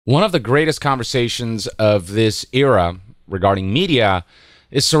One of the greatest conversations of this era regarding media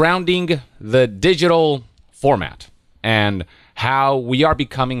is surrounding the digital format and how we are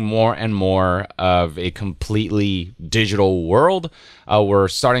becoming more and more of a completely digital world. We're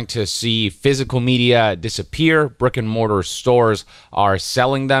starting to see physical media disappear. Brick and mortar stores are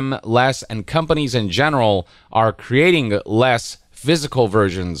selling them less, and companies in general are creating less physical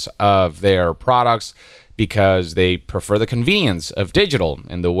versions of their products because they prefer the convenience of digital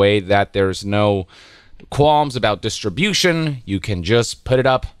in the way that there's no qualms about distribution. You can just put it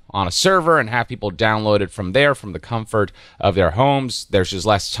up on a server and have people download it from there, from the comfort of their homes. There's just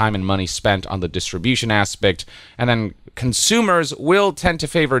less time and money spent on the distribution aspect. And then consumers will tend to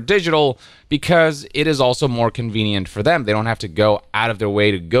favor digital because it is also more convenient for them. They don't have to go out of their way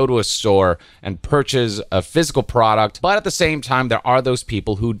to go to a store and purchase a physical product. But at the same time, there are those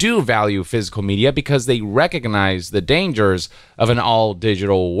people who do value physical media because they recognize the dangers of an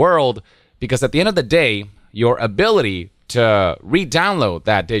all-digital world. Because at the end of the day, your ability to re-download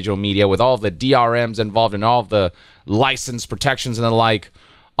that digital media with all of the DRMs involved and all of the license protections and the like,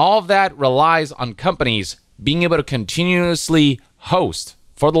 all of that relies on companies being able to continuously host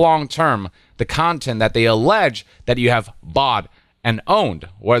for the long term the content that they allege that you have bought and owned.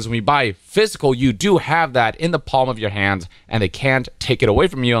 Whereas when you buy physical, you do have that in the palm of your hand and they can't take it away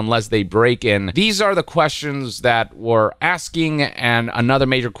from you unless they break in. These are the questions that we're asking, and another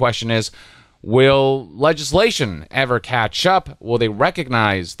major question is, will legislation ever catch up? Will they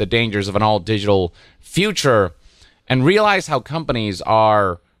recognize the dangers of an all-digital future and realize how companies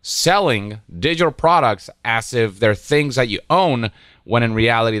are selling digital products as if they're things that you own, when in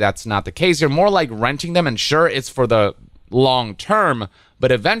reality that's not the case? You're more like renting them, and sure, it's for the long term,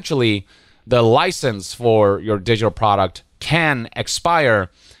 but eventually the license for your digital product can expire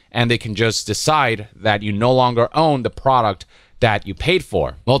and they can just decide that you no longer own the product that you paid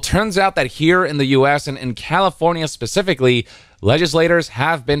for. Well, it turns out that here in the US and in California specifically, legislators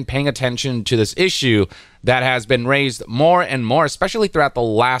have been paying attention to this issue that has been raised more and more, especially throughout the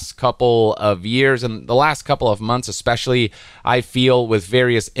last couple of years and the last couple of months, especially, I feel, with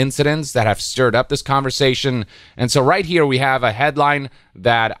various incidents that have stirred up this conversation. And so right here we have a headline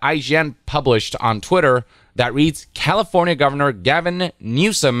that IGN published on Twitter that reads, California Governor Gavin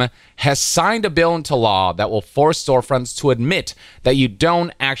Newsom has signed a bill into law that will force storefronts to admit that you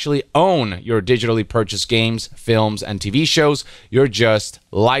don't actually own your digitally purchased games, films, and TV shows. You're just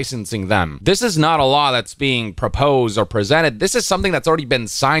licensing them. This is not a law that's being proposed or presented. This is something that's already been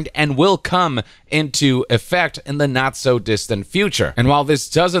signed and will come into effect in the not so distant future. And while this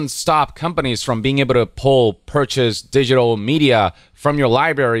doesn't stop companies from being able to purchase digital media from your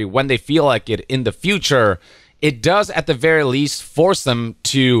library when they feel like it in the future, it does at the very least force them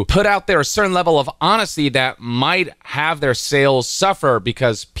to put out there a certain level of honesty that might have their sales suffer,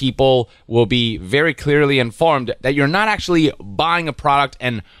 because people will be very clearly informed that you're not actually buying a product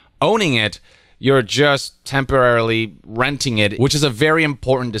and owning it. You're just temporarily renting it, which is a very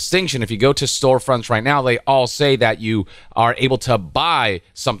important distinction. If you go to storefronts right now, they all say that you are able to buy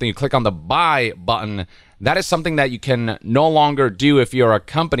something. You click on the buy button. That is something that you can no longer do if you're a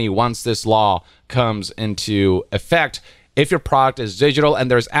company once this law comes into effect, if your product is digital, and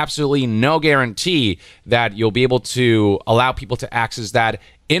there's absolutely no guarantee that you'll be able to allow people to access that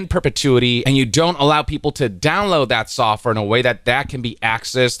in perpetuity, and you don't allow people to download that software in a way that that can be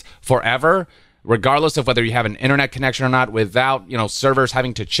accessed forever, regardless of whether you have an internet connection or not, without, servers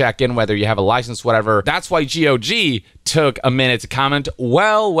having to check in whether you have a license, whatever. That's why GOG took a minute to comment,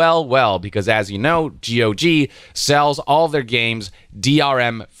 well, because as you know, GOG sells all of their games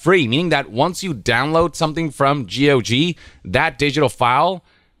DRM free, meaning that once you download something from GOG, that digital file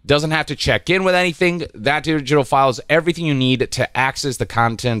doesn't have to check in with anything. That digital file is everything you need to access the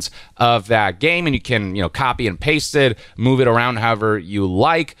contents of that game, and you can, copy and paste it, move it around however you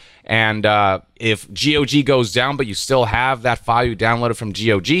like. And if GOG goes down, but you still have that file you downloaded from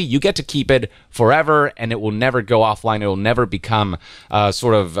GOG, you get to keep it forever, and it will never go offline. It will never become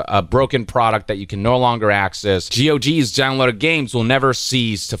sort of a broken product that you can no longer access. GOG's downloaded games will never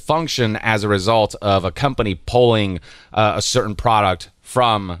cease to function as a result of a company pulling a certain product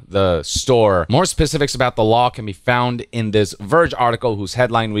from the store. More specifics about the law can be found in this Verge article, whose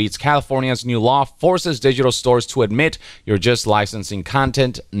headline reads, California's new law forces digital stores to admit you're just licensing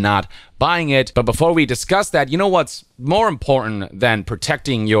content, not buying it. But before we discuss that, you know what's more important than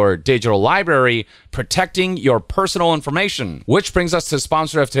protecting your digital library? Protecting your personal information. Which brings us to the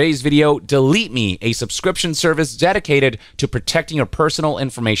sponsor of today's video, Delete Me, a subscription service dedicated to protecting your personal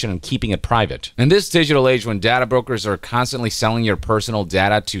information and keeping it private. In this digital age, when data brokers are constantly selling your personal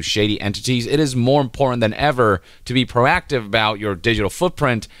data to shady entities, it is more important than ever to be proactive about your digital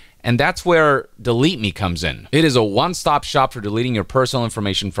footprint. And that's where Delete Me comes in. It is a one-stop shop for deleting your personal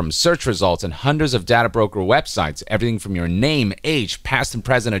information from search results and hundreds of data broker websites. Everything from your name, age, past and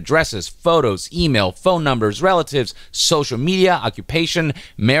present addresses, photos, email, phone numbers, relatives, social media, occupation,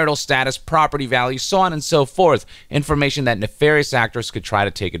 marital status, property value, so on and so forth. Information that nefarious actors could try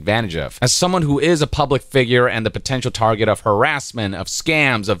to take advantage of. As someone who is a public figure and the potential target of harassment, of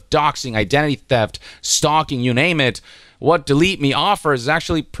scams, of doxing, identity theft, stalking, you name it, what Delete Me offers is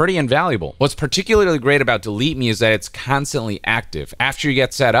actually pretty invaluable. What's particularly great about Delete Me is that it's constantly active. After you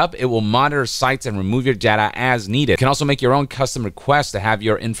get set up, it will monitor sites and remove your data as needed. You can also make your own custom requests to have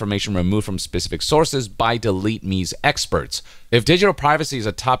your information removed from specific sources by Delete Me's experts. If digital privacy is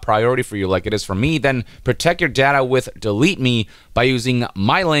a top priority for you like it is for me, then protect your data with Delete Me by using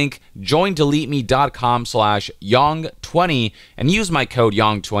my link, joindeleteme.com/Yong20, and use my code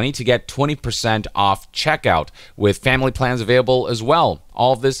Yong20 to get 20% off checkout, with family plans available as well.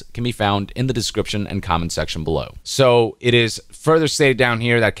 All of this can be found in the description and comment section below. So it is further stated down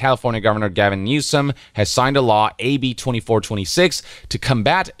here that California Governor Gavin Newsom has signed a law, AB 2426, to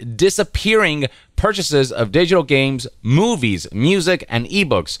combat disappearing purchases of digital games, movies, music, and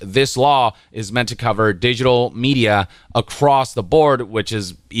ebooks. This law is meant to cover digital media across the board, which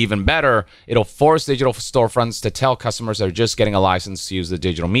is even better. It'll force digital storefronts to tell customers they're just getting a license to use the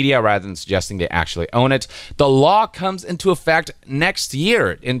digital media rather than suggesting they actually own it. The law comes into effect next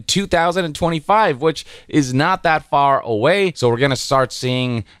year in 2025, which is not that far away. So we're going to start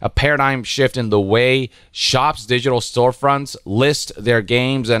seeing a paradigm shift in the way shops, digital storefronts list their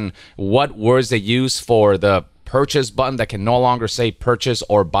games and what words they use for the purchase button that can no longer say purchase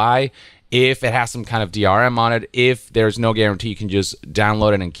or buy. If it has some kind of DRM on it, if there's no guarantee you can just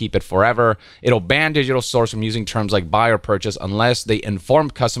download it and keep it forever. It'll ban digital stores from using terms like buy or purchase unless they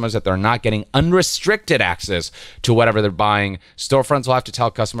inform customers that they're not getting unrestricted access to whatever they're buying. Storefronts will have to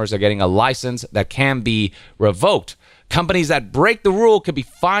tell customers they're getting a license that can be revoked. Companies that break the rule could be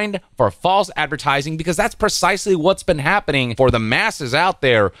fined for false advertising, because that's precisely what's been happening for the masses out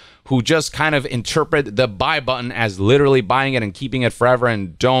there who just kind of interpret the buy button as literally buying it and keeping it forever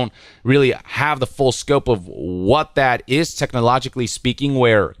and don't really have the full scope of what that is technologically speaking,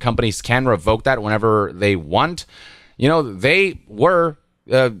 where companies can revoke that whenever they want. You know, they were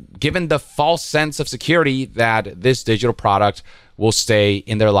given the false sense of security that this digital product will stay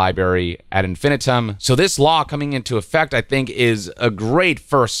in their library ad infinitum. So this law coming into effect, I think, is a great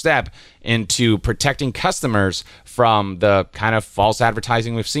first step into protecting customers from the kind of false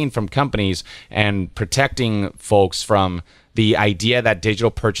advertising we've seen from companies, and protecting folks from the idea that digital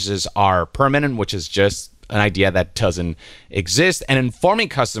purchases are permanent, which is just an idea that doesn't exist, and informing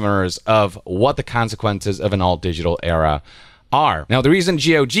customers of what the consequences of an all-digital era are. Now, the reason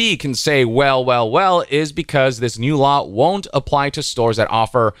GOG can say well is because this new law won't apply to stores that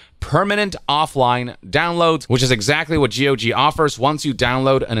offer permanent offline downloads, which is exactly what GOG offers. Once you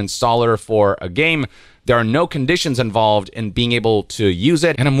download an installer for a game, there are no conditions involved in being able to use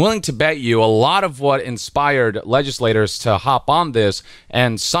it. And I'm willing to bet you a lot of what inspired legislators to hop on this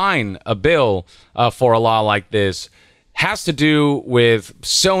and sign a bill for a law like this has to do with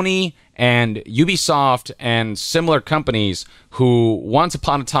Sony and Ubisoft and similar companies who once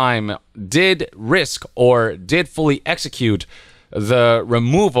upon a time did risk or did fully execute the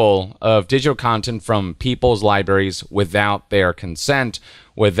removal of digital content from people's libraries without their consent,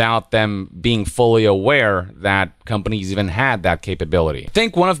 without them being fully aware that companies even had that capability. I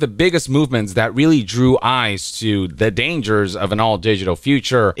think one of the biggest movements that really drew eyes to the dangers of an all-digital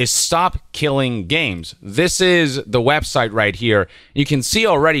future is Stop Killing Games. This is the website right here. You can see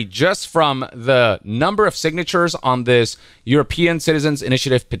already just from the number of signatures on this European Citizens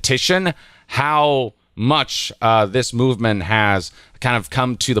Initiative petition how much this movement has kind of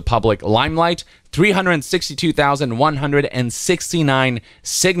come to the public limelight. 362,169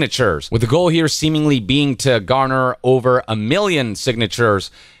 signatures, with the goal here seemingly being to garner over 1 million signatures.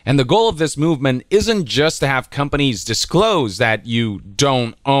 And the goal of this movement isn't just to have companies disclose that you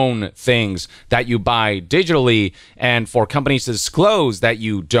don't own things that you buy digitally, and for companies to disclose that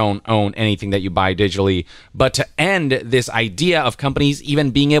you don't own anything that you buy digitally, but to end this idea of companies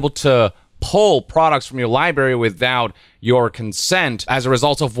even being able to pull products from your library without your consent as a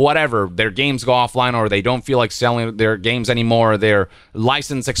result of whatever, their games go offline or they don't feel like selling their games anymore, their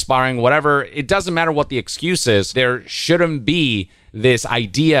license expiring, whatever. It doesn't matter what the excuse is. There shouldn't be this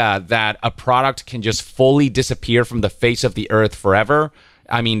idea that a product can just fully disappear from the face of the earth forever.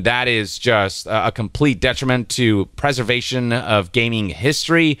 I mean, that is just a complete detriment to preservation of gaming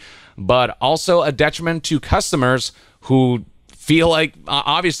history, but also a detriment to customers who feel like,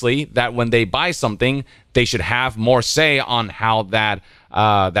 obviously, that when they buy something, they should have more say on how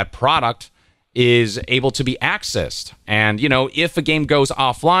that product is able to be accessed. And, if a game goes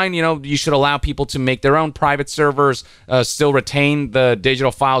offline, you should allow people to make their own private servers, still retain the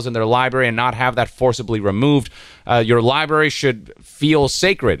digital files in their library and not have that forcibly removed. Your library should feel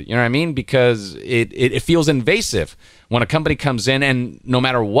sacred, you know what I mean? Because it feels invasive when a company comes in, and no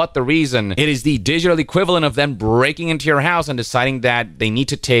matter what the reason, it is the digital equivalent of them breaking into your house and deciding that they need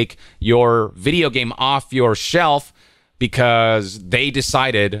to take your video game off your shelf because they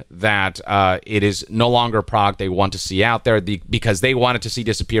decided that it is no longer a product they want to see out there, because they wanted to see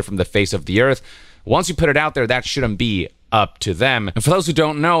disappear from the face of the earth. Once you put it out there, that shouldn't be up to them. And for those who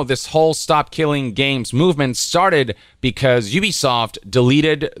don't know, this whole Stop Killing Games movement started because Ubisoft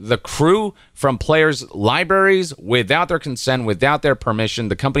deleted the crew from players' libraries without their consent, without their permission.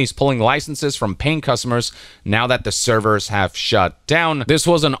 The company's pulling licenses from paying customers now that the servers have shut down. This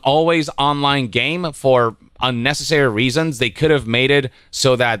was an always online game for unnecessary reasons. They could have made it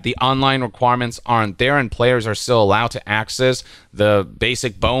so that the online requirements aren't there and players are still allowed to access the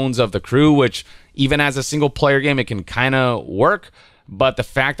basic bones of the crew, which even as a single player game, it can kind of work. But the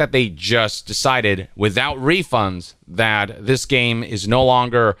fact that they just decided without refunds that this game is no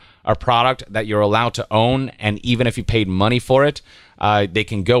longer a product that you're allowed to own, and even if you paid money for it, they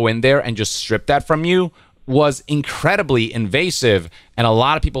can go in there and just strip that from you, was incredibly invasive. And a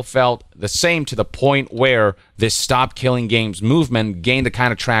lot of people felt the same, to the point where this Stop Killing Games movement gained the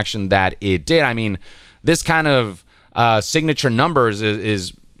kind of traction that it did. I mean, this kind of signature numbers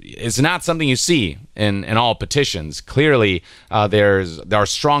is not something you see in all petitions. Clearly, there are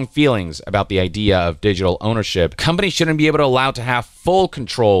strong feelings about the idea of digital ownership. Companies shouldn't be able to allow to have full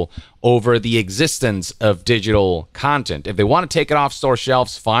control over the existence of digital content. If they want to take it off store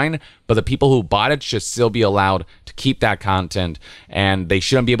shelves, fine, but the people who bought it should still be allowed to keep that content, and they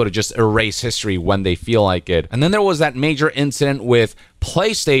shouldn't be able to just erase history when they feel like it. And then there was that major incident with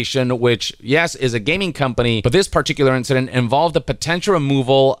PlayStation, which, yes, is a gaming company, but this particular incident involved the potential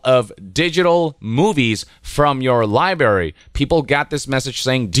removal of digital movies from your library. People got this message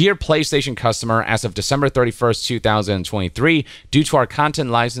saying, "Dear PlayStation customer, as of December 31st, 2023, due to our content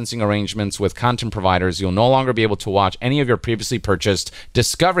licensing arrangements with content providers, you'll no longer be able to watch any of your previously purchased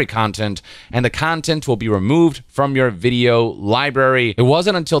Discovery content, and the content will be removed from your video library." It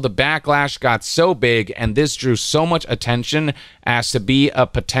wasn't until the backlash got so big and this drew so much attention as to be a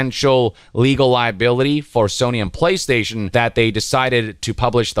potential legal liability for Sony and PlayStation that they decided to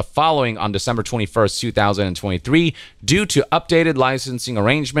publish the following on December 21st, 2023. Due to updated licensing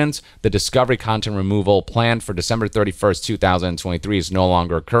arrangements, the Discovery content removal planned for December 31st, 2023 is no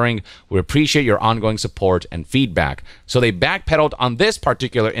longer occurring. We appreciate your ongoing support and feedback. So they backpedaled on this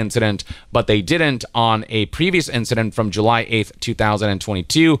particular incident, but they didn't on a previous incident from July 8th,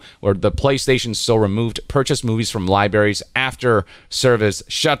 2022, where the PlayStation still removed purchased movies from libraries after service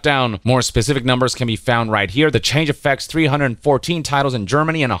shutdown. More specific numbers can be found right here. The change affects 314 titles in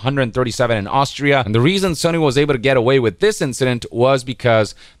Germany and 137 in Austria. And the reason Sony was able to get away with this incident was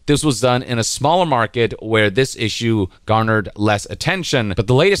because this was done in a smaller market where this issue garnered less attention. But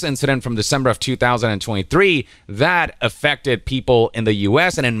the latest incident from December of 2023, that affected people in the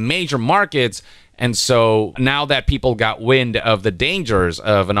US and in major markets. And so now that people got wind of the dangers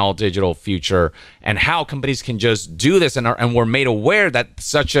of an all-digital future and how companies can just do this and were made aware that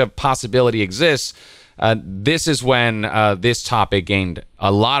such a possibility exists, this is when this topic gained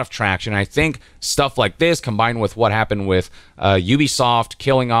a lot of traction. I think stuff like this, combined with what happened with Ubisoft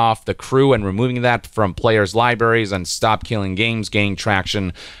killing off the crew and removing that from players' libraries and Stop Killing Games gaining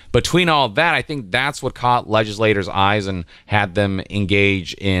traction, between all that, I think that's what caught legislators' eyes and had them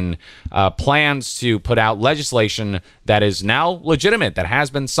engage in plans to put out legislation that is now legitimate, that has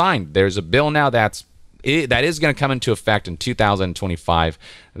been signed. There's a bill now that is going to come into effect in 2025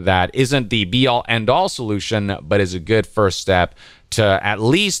 that isn't the be-all, end-all solution, but is a good first step to at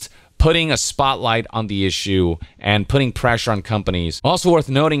least putting a spotlight on the issue and putting pressure on companies. Also worth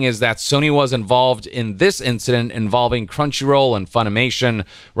noting is that Sony was involved in this incident involving Crunchyroll and Funimation.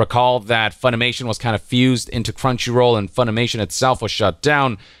 Recall that Funimation was kind of fused into Crunchyroll, and Funimation itself was shut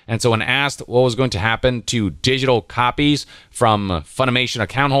down. And so when asked what was going to happen to digital copies from Funimation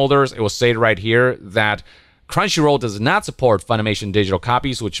account holders, it was stated right here that Crunchyroll does not support Funimation digital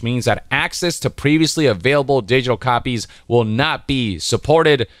copies, which means that access to previously available digital copies will not be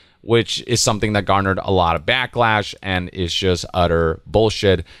supported, which is something that garnered a lot of backlash and is just utter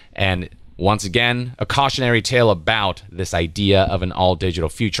bullshit. And once again, a cautionary tale about this idea of an all-digital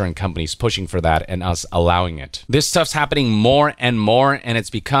future and companies pushing for that and us allowing it. This stuff's happening more and more, and it's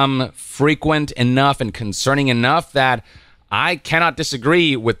become frequent enough and concerning enough that I cannot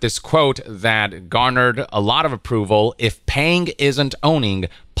disagree with this quote that garnered a lot of approval. If paying isn't owning,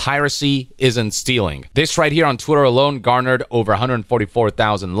 piracy isn't stealing. This right here on Twitter alone garnered over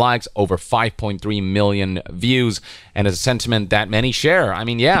 144,000 likes, over 5.3 million views, and is a sentiment that many share. I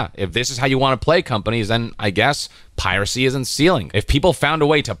mean, yeah, if this is how you want to play companies, then I guess piracy isn't stealing. If people found a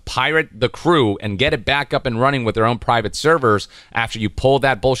way to pirate the crew and get it back up and running with their own private servers after you pulled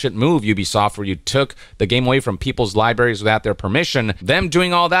that bullshit move, Ubisoft, where you took the game away from people's libraries without their permission, them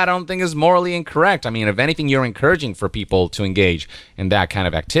doing all that I don't think is morally incorrect. I mean, if anything, you're encouraging for people to engage in that kind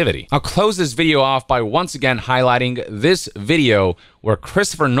of activity. I'll close this video off by once again highlighting this video where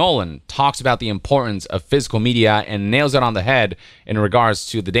Christopher Nolan talks about the importance of physical media and nails it on the head in regards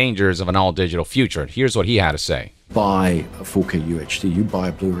to the dangers of an all-digital future. Here's what he had to say. Buy a 4K UHD, you buy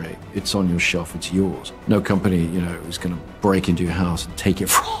a Blu-ray, it's on your shelf, it's yours. No company, is going to break into your house and take it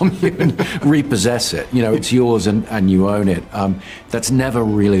from you and repossess it. It's yours and you own it. That's never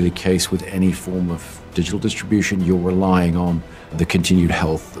really the case with any form of digital distribution. You're relying on the continued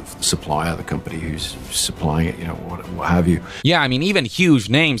health of the supplier, the company who's supplying it, what have you. Yeah, I mean, even huge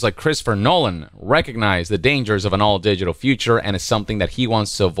names like Christopher Nolan recognize the dangers of an all-digital future, and it's something that he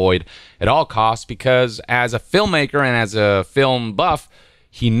wants to avoid at all costs because as a filmmaker and as a film buff,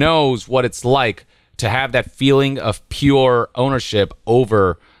 he knows what it's like to have that feeling of pure ownership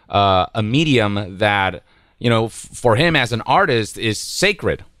over a medium that, for him as an artist is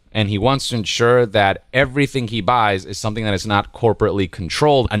sacred. And he wants to ensure that everything he buys is something that is not corporately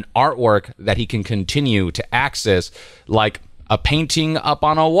controlled, an artwork that he can continue to access like a painting up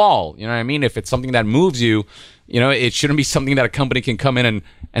on a wall. You know what I mean? If it's something that moves you, it shouldn't be something that a company can come in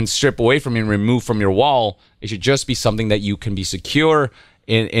and strip away from you and remove from your wall. It should just be something that you can be secure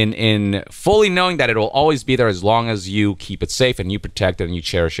in fully knowing that it will always be there as long as you keep it safe and you protect it and you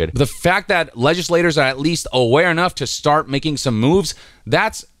cherish it. The fact that legislators are at least aware enough to start making some moves,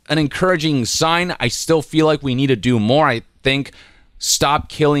 that's an encouraging sign. I still feel like we need to do more. I think Stop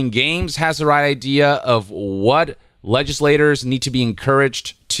Killing Games has the right idea of what legislators need to be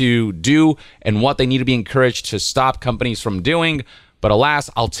encouraged to do and what they need to be encouraged to stop companies from doing. But alas,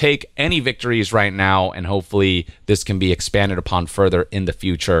 I'll take any victories right now, and hopefully this can be expanded upon further in the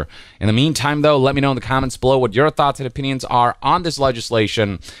future. In the meantime, though, let me know in the comments below what your thoughts and opinions are on this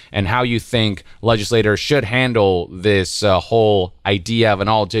legislation and how you think legislators should handle this whole idea of an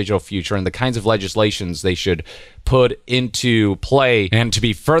all-digital future and the kinds of legislations they should put into play. And to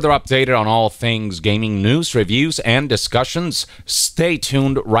be further updated on all things gaming news, reviews, and discussions, stay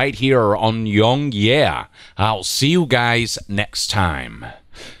tuned right here on Young Yeah. I'll see you guys next time.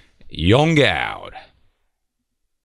 Young out.